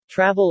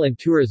Travel and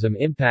tourism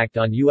impact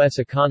on U.S.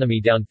 economy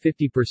down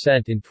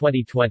 50% in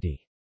 2020.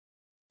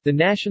 The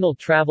National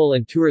Travel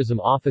and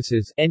Tourism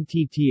Office's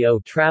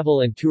NTTO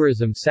Travel and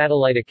Tourism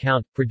Satellite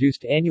Account,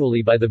 produced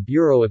annually by the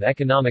Bureau of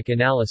Economic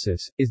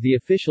Analysis, is the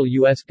official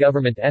U.S.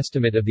 government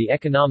estimate of the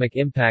economic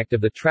impact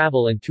of the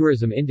travel and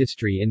tourism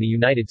industry in the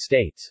United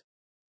States.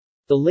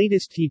 The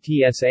latest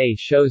TTSA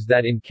shows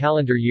that in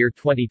calendar year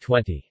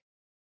 2020,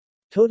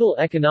 total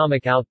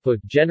economic output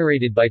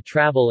generated by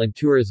travel and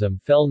tourism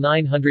fell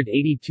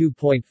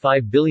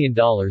 $982.5 billion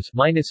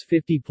minus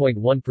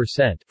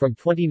 50.1% from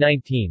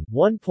 2019,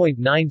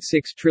 $1.96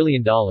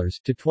 trillion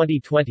to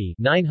 2020,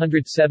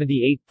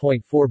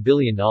 $978.4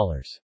 billion.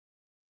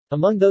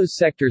 Among those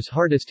sectors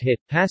hardest hit,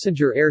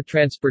 passenger air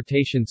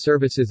transportation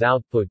services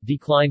output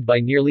declined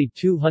by nearly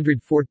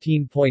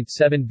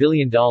 $214.7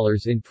 billion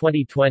in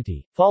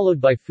 2020,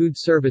 followed by food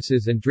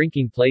services and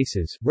drinking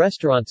places,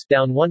 restaurants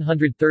down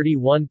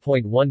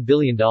 $131.1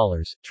 billion,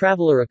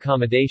 traveler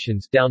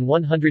accommodations down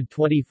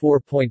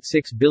 $124.6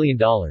 billion,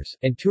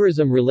 and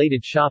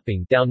tourism-related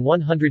shopping down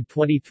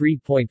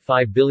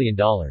 $123.5 billion.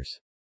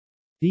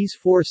 These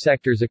four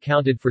sectors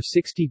accounted for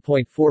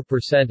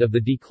 60.4% of the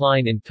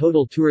decline in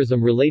total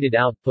tourism-related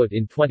output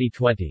in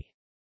 2020.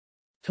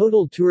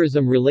 Total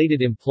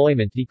tourism-related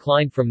employment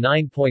declined from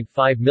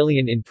 9.5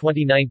 million in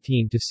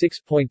 2019 to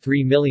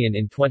 6.3 million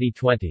in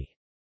 2020.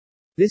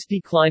 This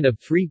decline of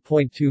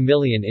 3.2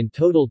 million in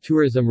total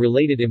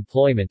tourism-related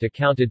employment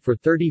accounted for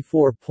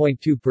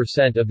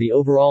 34.2% of the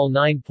overall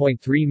 9.3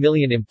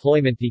 million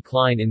employment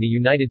decline in the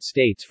United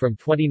States from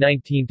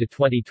 2019 to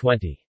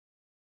 2020.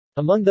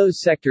 Among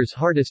those sectors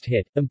hardest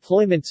hit,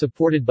 employment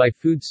supported by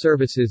food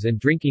services and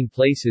drinking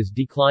places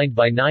declined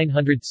by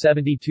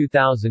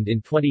 972,000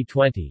 in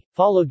 2020,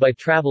 followed by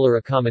traveler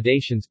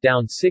accommodations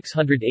down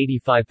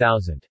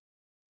 685,000.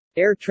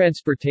 Air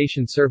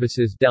transportation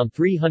services down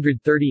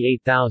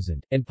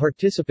 338,000, and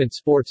participant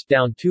sports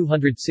down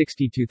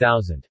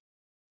 262,000.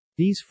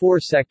 These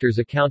four sectors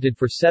accounted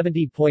for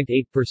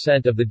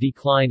 70.8% of the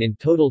decline in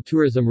total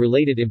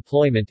tourism-related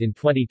employment in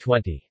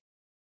 2020.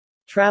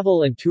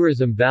 Travel and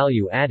tourism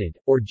value added,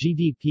 or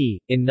GDP,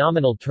 in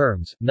nominal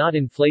terms, not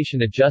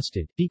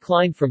inflation-adjusted,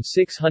 declined from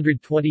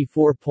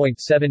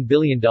 $624.7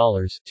 billion,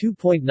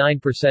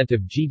 2.9%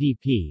 of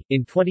GDP,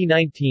 in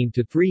 2019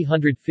 to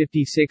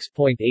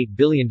 $356.8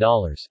 billion,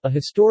 a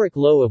historic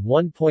low of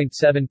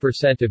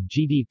 1.7% of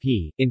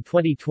GDP, in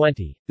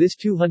 2020. This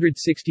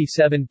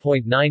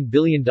 $267.9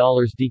 billion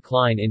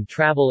decline in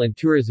travel and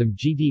tourism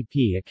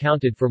GDP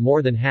accounted for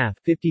more than half,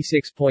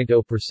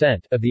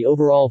 56.0%, of the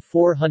overall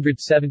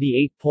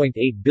 $478.8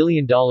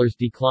 billion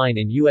decline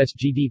in U.S.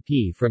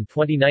 GDP from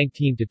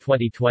 2019 to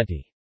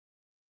 2020.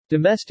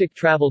 Domestic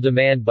travel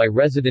demand by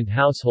resident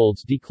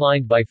households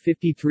declined by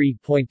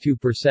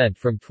 53.2%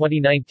 from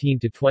 2019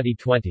 to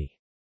 2020.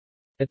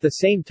 At the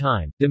same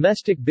time,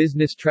 domestic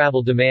business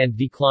travel demand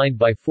declined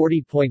by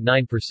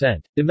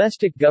 40.9%,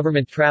 domestic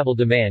government travel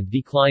demand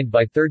declined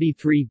by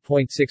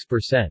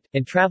 33.6%,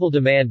 and travel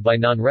demand by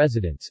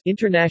non-residents,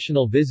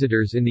 international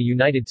visitors in the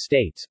United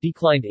States,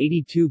 declined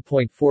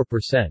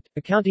 82.4%,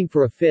 accounting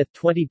for a fifth,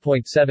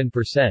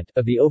 20.7%,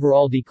 of the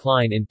overall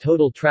decline in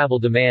total travel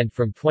demand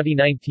from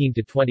 2019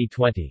 to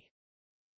 2020.